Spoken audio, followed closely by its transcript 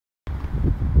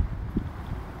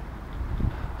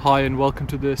Hi and welcome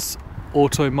to this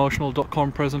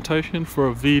Autoemotional.com presentation for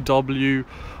a VW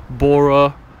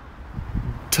BORA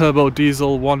turbo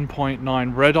diesel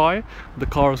 1.9 red-eye. The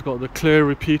car has got the clear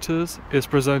repeaters, is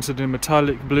presented in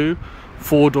metallic blue,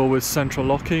 4-door with central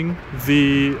locking.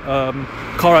 The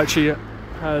car actually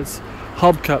has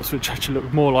hubcaps which actually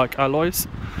look more like alloys.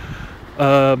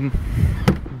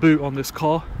 Boot on this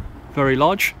car, very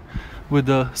large, with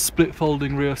the split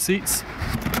folding rear seats.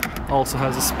 Also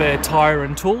has a spare tyre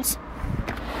and tools.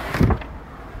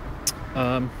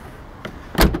 The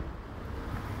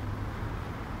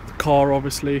car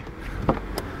obviously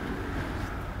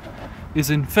is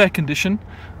in fair condition.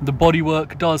 The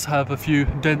bodywork does have a few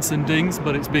dents and dings,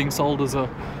 but it's being sold as a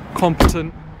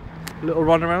competent little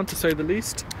runaround, to say the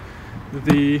least.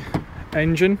 The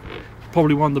engine,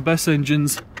 probably one of the best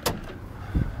engines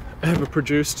ever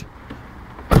produced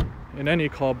in any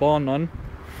car, bar none.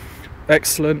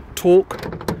 Excellent torque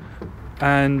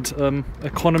and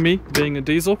economy, being a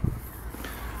diesel.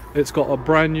 It's got a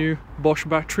brand new Bosch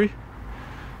battery.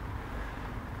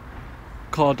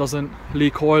 Car doesn't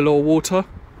leak oil or water.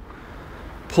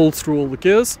 Pulls through all the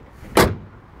gears.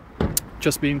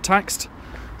 Just being taxed,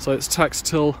 so it's taxed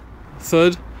till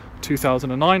 3rd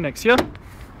 2009, next year.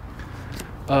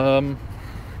 The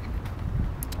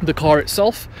car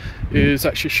itself is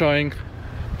actually showing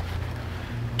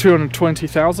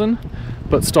 220,000,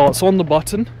 but starts on the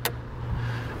button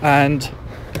and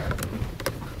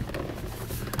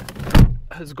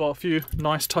has got a few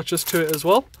nice touches to it as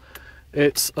well.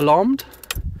 It's alarmed.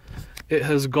 It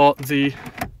has got the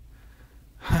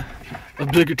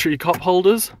obligatory cup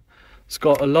holders. It's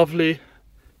got a lovely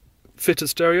fitted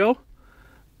stereo,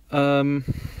 and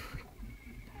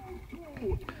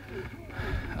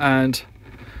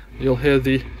you'll hear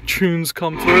the tunes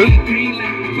come through.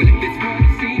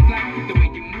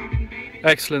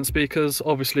 Excellent speakers.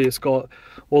 Obviously it's got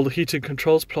all the heating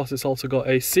controls, plus it's also got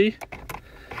AC.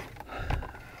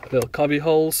 Little cubby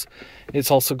holes. It's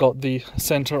also got the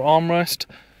center armrest,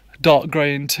 dark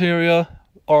grey interior,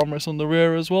 armrest on the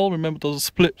rear as well. Remember those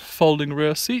split folding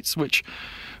rear seats, which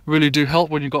really do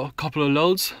help when you've got a couple of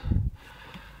loads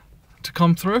to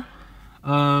come through.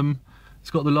 It's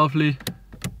got the lovely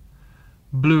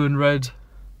blue and red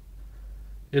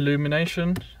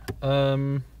illumination,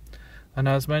 and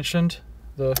as mentioned,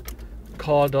 the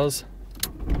car does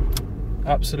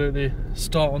absolutely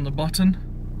start on the button.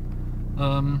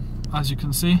 As you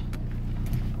can see,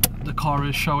 the car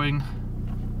is showing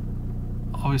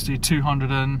obviously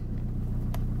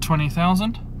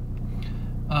 220,000,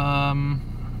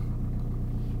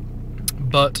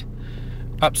 but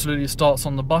absolutely starts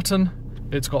on the button.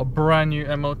 It's got a brand new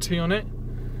MOT on it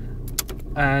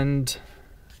and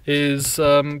is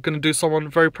going to do someone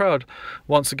very proud.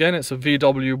 Once again, it's a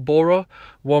VW BORA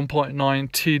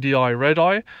 1.9TDi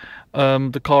red-eye.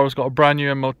 The car has got a brand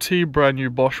new MOT, brand new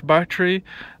Bosch battery,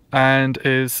 and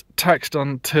is taxed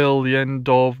until the end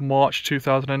of March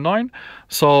 2009.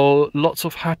 So lots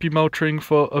of happy motoring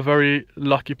for a very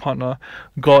lucky punter.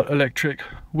 Got electric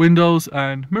windows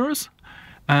and mirrors.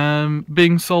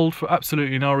 Being sold for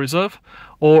absolutely no reserve,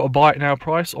 or a buy it now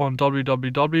price on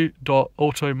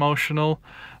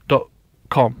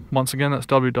www.autoemotional.com. Once again, that's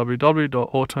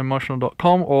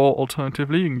www.autoemotional.com, or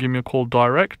alternatively you can give me a call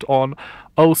direct on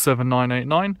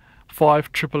 07989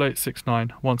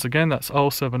 5888869. Once again, that's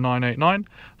 07989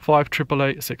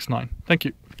 5888869. Thank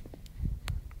you.